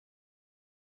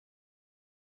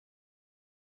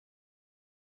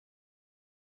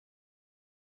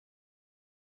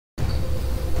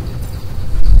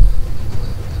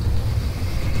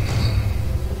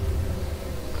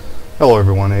Hello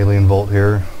everyone, Alien Volt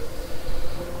here,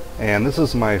 and this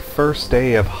is my first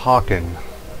day of Hawken.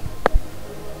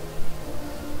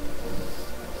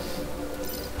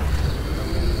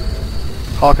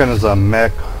 Hawken is a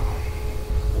mech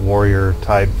warrior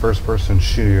type first-person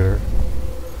shooter.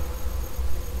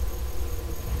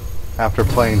 After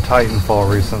playing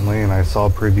Titanfall recently and I saw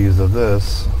previews of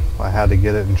this, I had to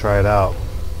get it and try it out.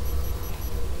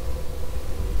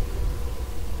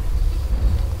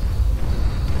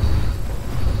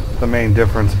 The main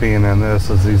difference being in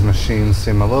this is these machines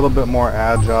seem a little bit more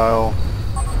agile.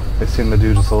 They seem to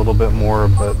do just a little bit more,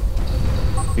 but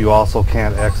you also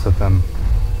can't exit them.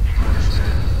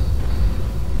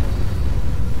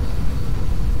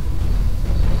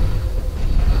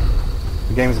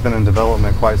 The game's been in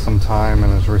development quite some time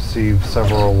and has received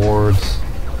several awards.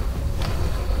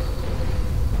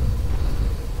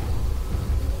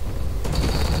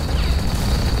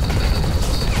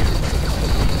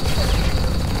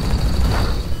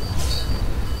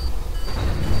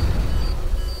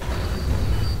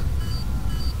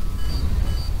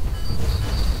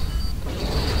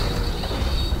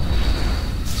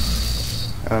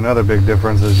 And another big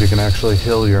difference is you can actually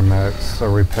heal your mechs, or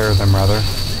repair them rather.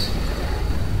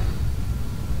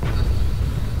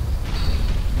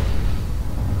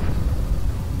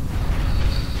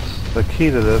 The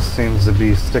key to this seems to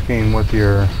be sticking with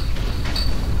your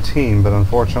team, but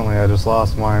unfortunately I just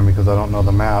lost mine because I don't know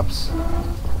the maps.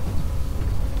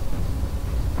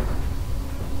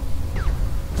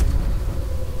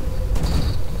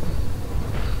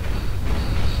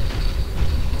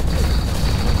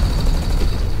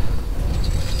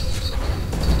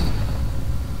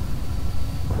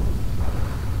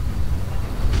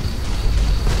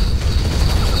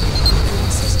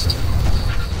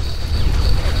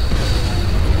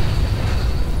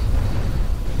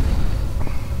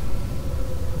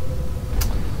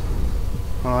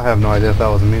 Well, I have no idea if that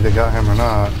was me that got him or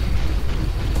not.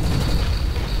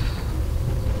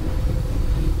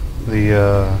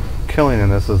 The killing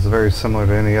in this is very similar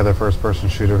to any other first-person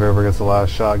shooter. Whoever gets the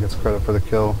last shot gets credit for the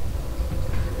kill.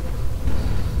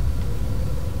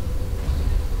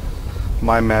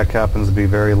 My mech happens to be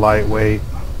very lightweight,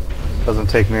 doesn't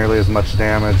take nearly as much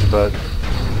damage, but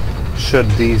should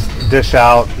dish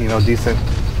out, decent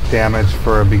damage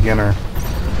for a beginner.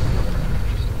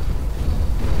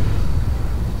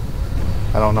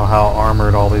 I don't know how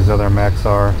armored all these other mechs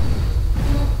are.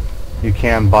 You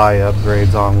can buy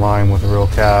upgrades online with real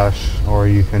cash, or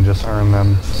you can just earn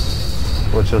them,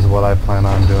 which is what I plan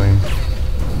on doing.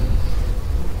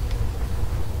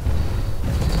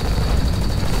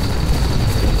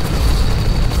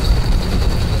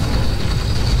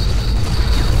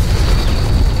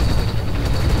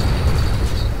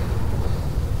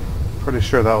 Pretty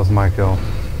sure that was my kill.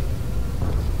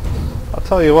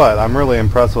 I'll tell you what, I'm really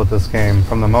impressed with this game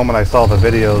from the moment I saw the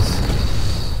videos.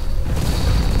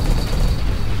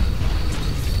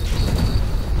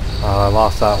 I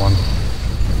lost that one.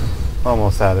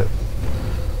 Almost had it.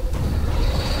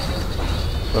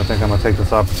 So I think I'm going to take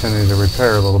this opportunity to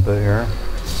repair a little bit here.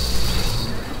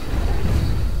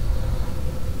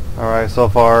 Alright, so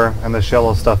far, and this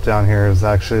yellow stuff down here is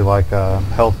actually like a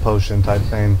health potion type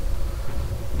thing.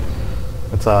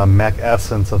 It's a mech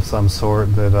essence of some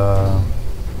sort that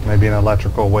maybe an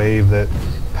electrical wave that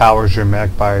powers your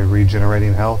mech by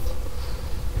regenerating health.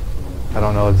 I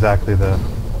don't know exactly the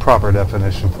proper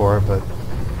definition for it, but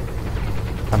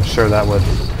I'm sure that would...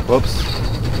 Whoops.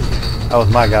 That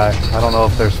was my guy. I don't know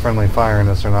if there's friendly fire in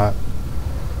this or not.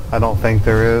 I don't think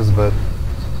there is, but...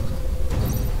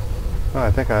 Oh,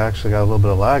 I think I actually got a little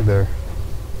bit of lag there.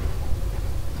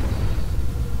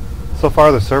 So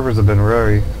far the servers have been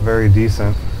very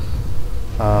decent.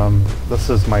 This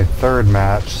is my third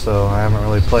match, so I haven't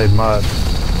really played much.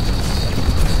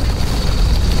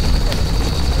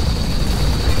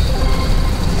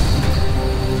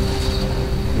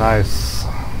 Nice.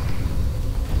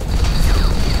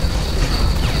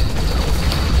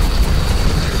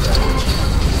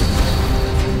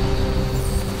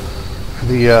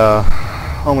 The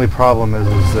only problem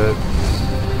is that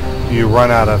you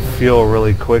run out of fuel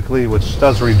really quickly, which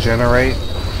does regenerate,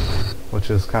 which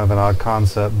is kind of an odd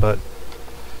concept, but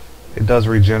it does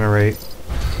regenerate,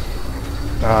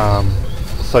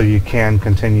 so you can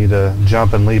continue to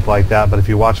jump and leap like that. But if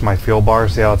you watch my fuel bar,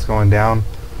 see how it's going down?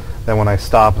 Then when I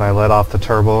stop and I let off the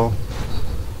turbo,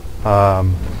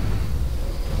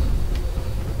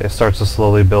 it starts to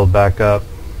slowly build back up.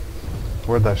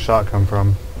 Where'd that shot come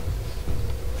from?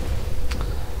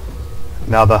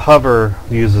 Now the hover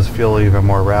uses fuel even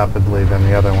more rapidly than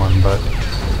the other one, but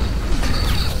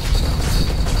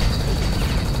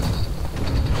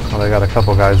They got a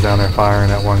couple guys down there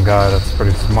firing at one guy. That's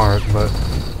pretty smart, but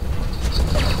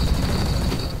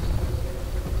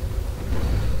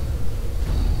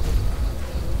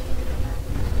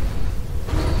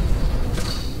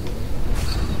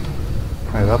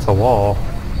hey, that's a wall.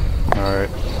 Alright.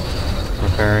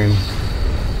 Repairing.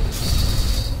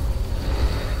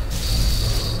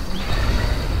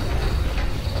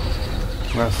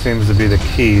 That seems to be the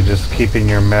key, just keeping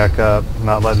your mech up,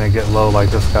 not letting it get low like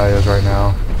this guy is right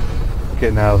now.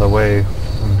 Getting out of the way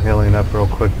and healing up real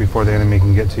quick before the enemy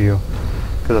can get to you.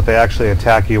 Because if they actually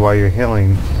attack you while you're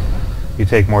healing, you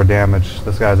take more damage.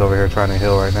 This guy's over here trying to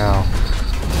heal right now.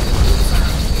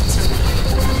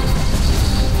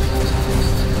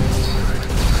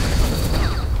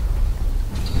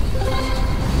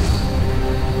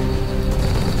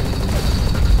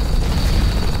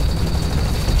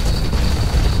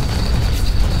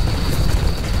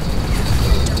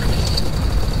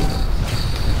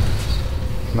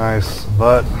 Nice,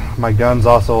 but my guns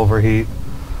also overheat.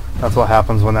 That's what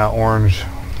happens when that orange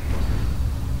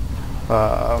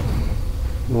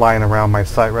line around my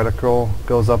sight reticle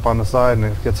goes up on the side and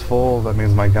it gets full. That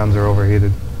means my guns are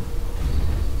overheated.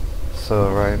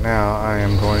 So right now I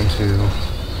am going to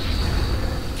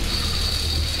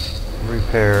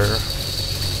repair.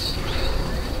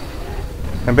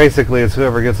 And basically it's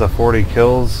whoever gets the 40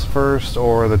 kills first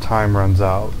or the time runs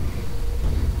out.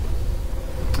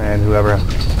 And whoever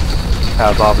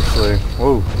has obviously,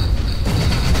 whoa.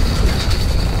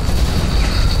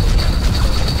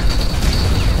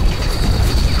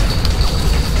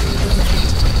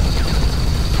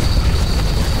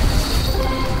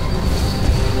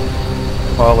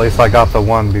 Well, at least I got the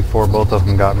one before both of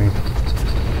them got me.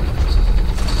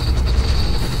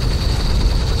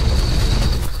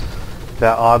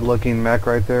 That odd looking mech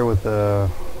right there with the,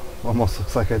 almost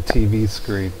looks like a TV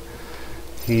screen.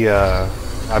 He,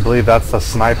 I believe that's the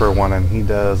sniper one, and he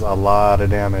does a lot of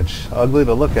damage. Ugly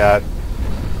to look at,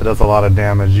 but does a lot of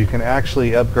damage. You can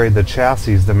actually upgrade the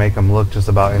chassis to make them look just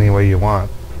about any way you want.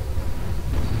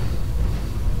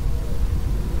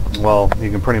 Well, you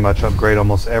can pretty much upgrade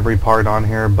almost every part on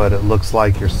here, but it looks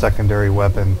like your secondary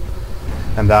weapon.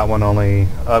 And that one only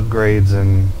upgrades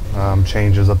and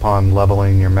changes upon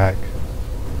leveling your mech.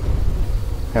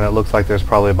 And it looks like there's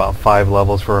probably about 5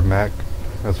 levels for a mech.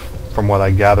 That's from what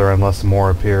I gather, unless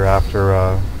more appear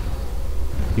after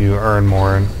you earn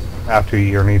more, and after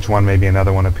you earn each one maybe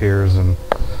another one appears, and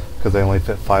because they only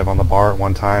fit 5 on the bar at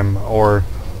one time, or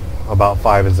about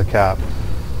 5 is the cap.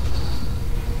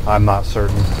 I'm not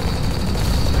certain.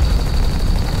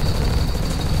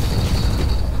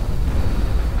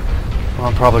 Well,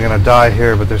 I'm probably gonna die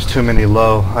here, but there's too many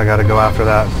low. I gotta go after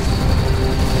that.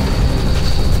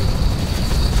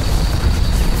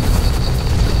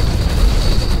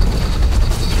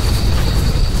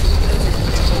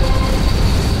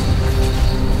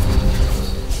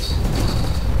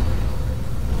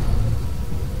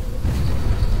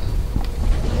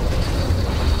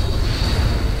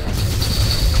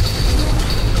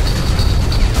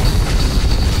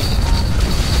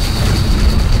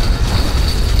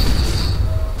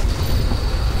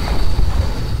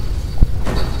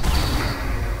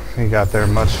 He got there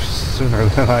much sooner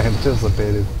than I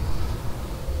anticipated.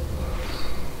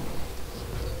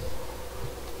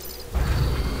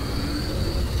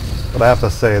 But I have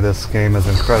to say, this game is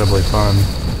incredibly fun.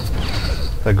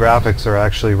 The graphics are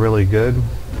actually really good,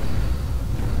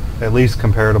 at least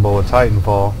comparable with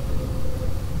Titanfall.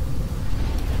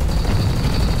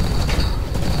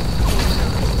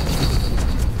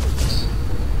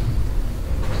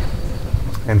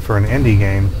 And for an indie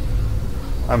game,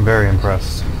 I'm very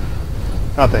impressed.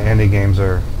 Not that indie games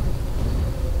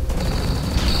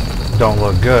don't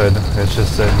look good, it's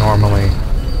just that normally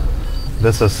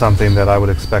this is something that I would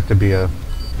expect to be a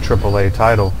AAA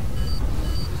title.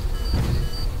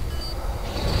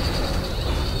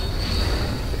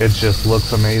 It just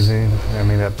looks amazing. I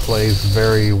mean, it plays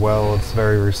very well, it's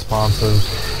very responsive.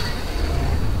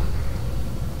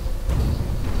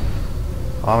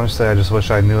 Honestly, I just wish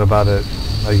I knew about it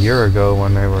a year ago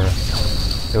when it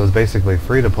was basically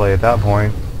free to play at that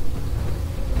point.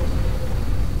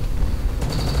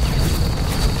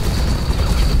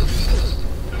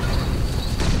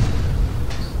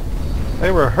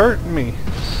 They were hurting me.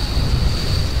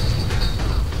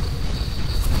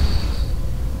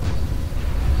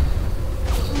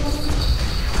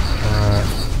 Alright.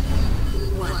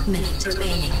 1 minute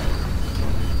remaining.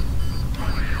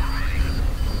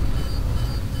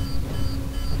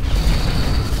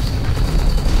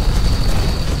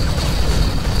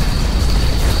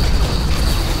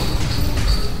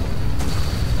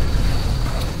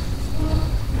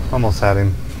 Almost had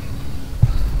him.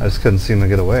 I just couldn't seem to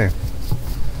get away.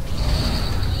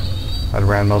 I'd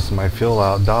ran most of my fuel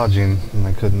out dodging and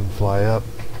I couldn't fly up.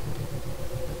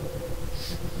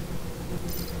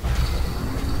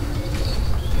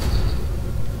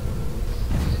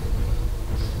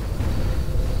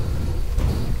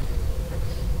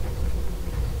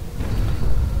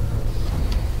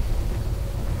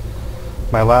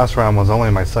 My last round was only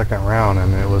my second round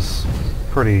and it was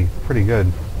pretty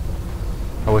good.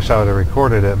 I wish I would have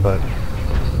recorded it, but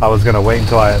I was going to wait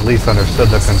until I at least understood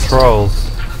the controls.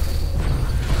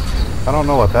 I don't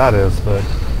know what that is, but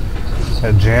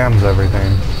it jams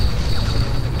everything.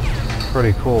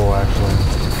 Pretty cool, actually.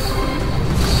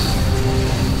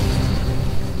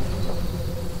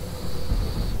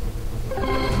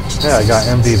 Yeah, I got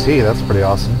MVP. That's pretty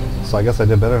awesome. So I guess I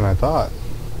did better than I thought.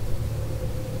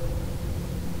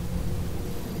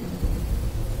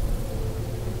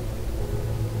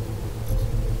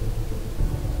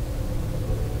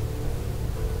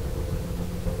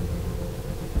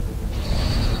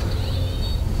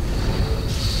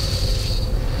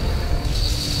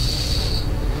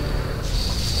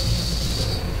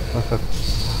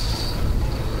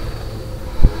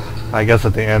 I guess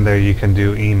at the end there you can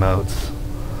do emotes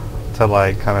to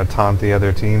like kind of taunt the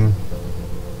other team.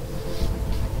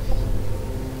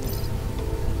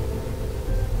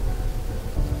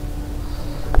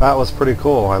 That was pretty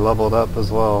cool. I leveled up as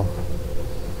well.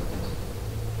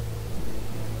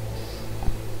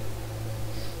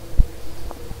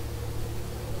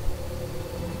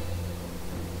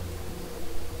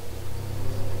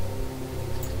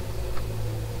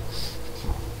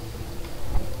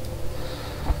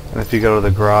 And if you go to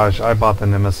the garage, I bought the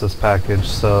Nemesis package,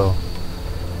 so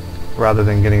rather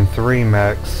than getting 3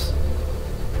 mechs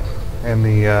in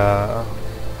the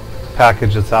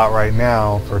package that's out right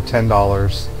now for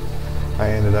 $10, I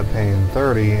ended up paying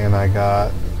 $30 and I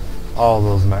got all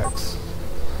those mechs,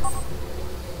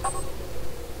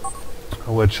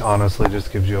 which honestly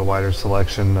just gives you a wider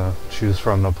selection to choose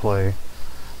from to play.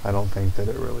 I don't think that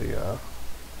it really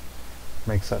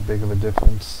makes that big of a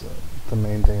difference. The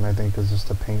main thing I think is just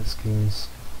the paint schemes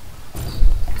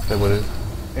that would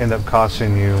end up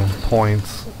costing you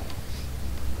points.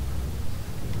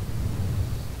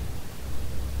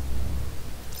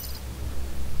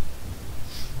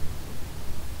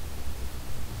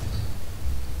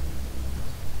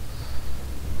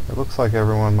 It looks like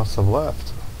everyone must have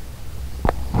left.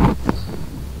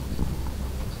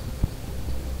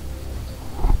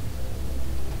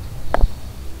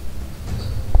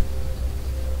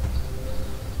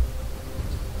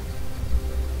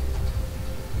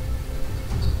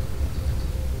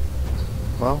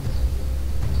 Well,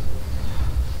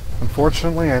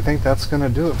 unfortunately, I think that's going to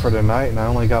do it for tonight, and I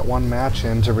only got one match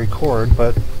in to record,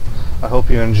 but I hope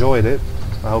you enjoyed it.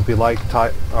 I hope you liked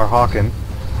Hawken.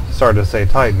 Started to say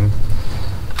Titan.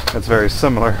 It's very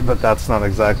similar, but that's not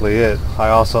exactly it. I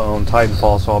also own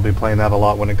Titanfall, so I'll be playing that a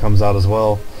lot when it comes out as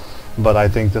well. But I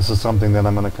think this is something that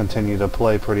I'm going to continue to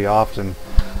play pretty often.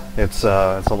 It's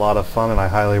a lot of fun, and I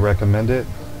highly recommend it.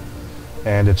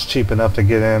 And it's cheap enough to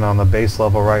get in on the base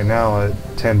level right now at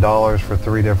 $10 for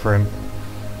 3 different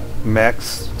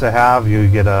mechs to have. You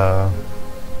get an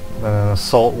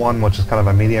assault one, which is kind of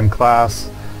a medium class.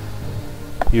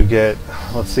 You get,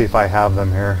 let's see if I have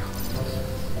them here.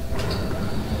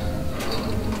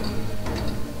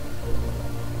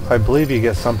 I believe you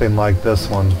get something like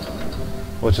this one,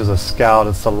 which is a scout.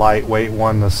 It's the lightweight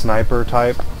one, the sniper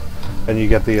type. And you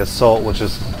get the assault, which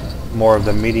is more of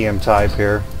the medium type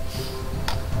here.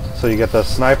 So you get the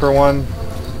sniper one,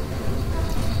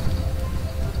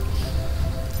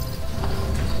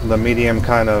 the medium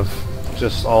kind of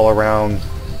just all around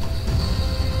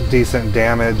decent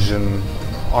damage and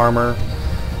armor,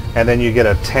 and then you get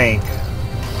a tank,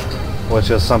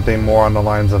 which is something more on the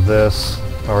lines of this,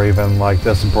 or even like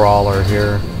this brawler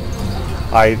here.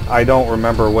 I don't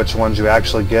remember which ones you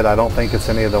actually get. I don't think it's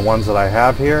any of the ones that I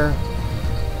have here.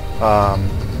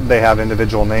 They have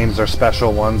individual names or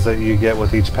special ones that you get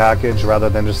with each package rather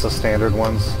than just the standard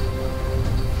ones.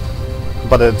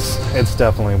 But it's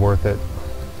definitely worth it.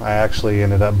 I actually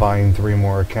ended up buying 3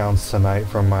 more accounts tonight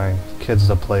for my kids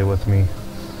to play with me.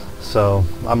 So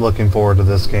I'm looking forward to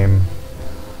this game.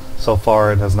 So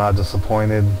far it has not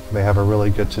disappointed. They have a really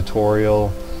good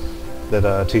tutorial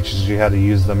that teaches you how to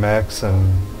use the mechs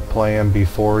and play them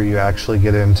before you actually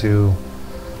get into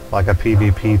like a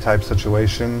PvP type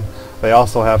situation. They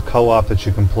also have co-op that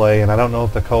you can play, and I don't know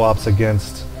if the co-op's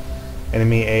against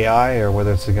enemy AI or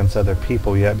whether it's against other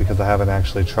people yet, because I haven't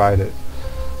actually tried it.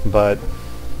 But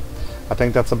I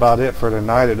think that's about it for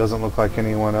tonight. It doesn't look like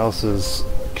anyone else is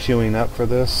queuing up for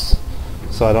this,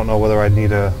 so I don't know whether I'd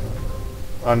need to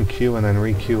unqueue and then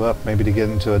requeue up, maybe to get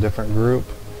into a different group,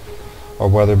 or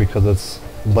whether because it's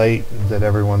late that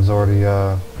everyone's already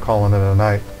calling it a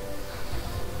night.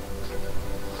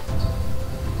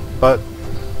 But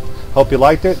hope you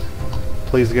liked it.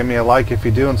 Please give me a like if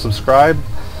you do and subscribe,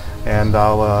 and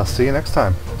I'll see you next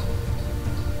time.